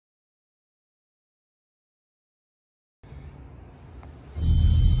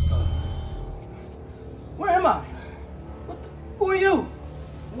am I? Who are you?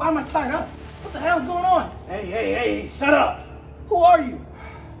 Why am I tied up? What the hell's going on? Hey, shut up! Who are you?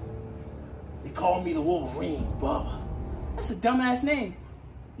 They call me the Wolverine, Bubba. That's a dumbass name.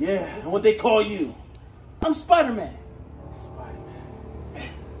 Yeah, and what they call you? I'm Spider-Man. Spider-Man.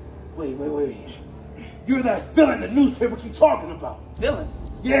 Wait. You're that villain the newspaper keep talking about. Villain?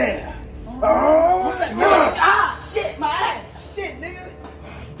 Yeah. What's that? Ah, shit, my ass. Shit, nigga.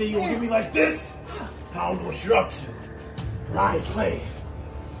 You think you gonna get me like this? I don't know what you're up to. But I ain't playing.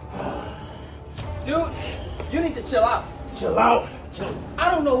 Dude, you need to chill out. Chill out.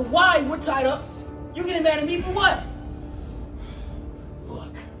 I don't know why we're tied up. You getting mad at me for what?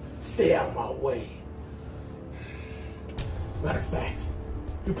 Look, stay out of my way. Matter of fact,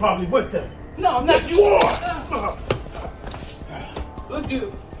 you're probably with them. No, I'm not. Yes, you are! Look,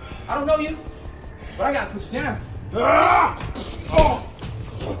 dude, I don't know you, but I gotta put you down.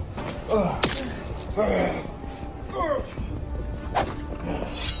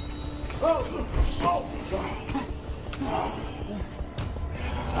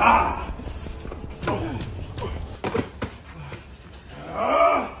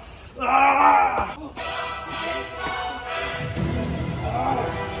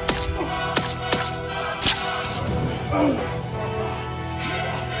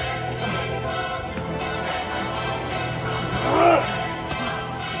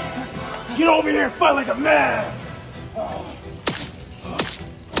 Get over here and fight like a man!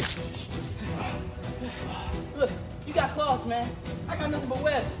 Look, you got claws, man. I got nothing but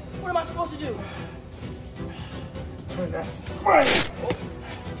webs. What am I supposed to do? Turn that spray!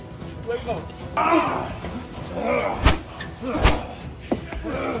 Where you going?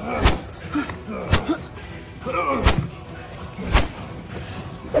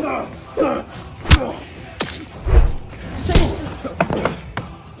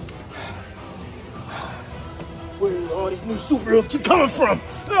 Where do all these new superheroes keep coming from?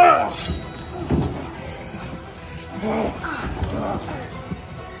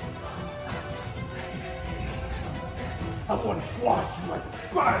 I'm gonna squash you like a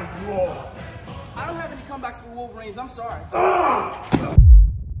spider you are. I don't have any comebacks for Wolverines. I'm sorry.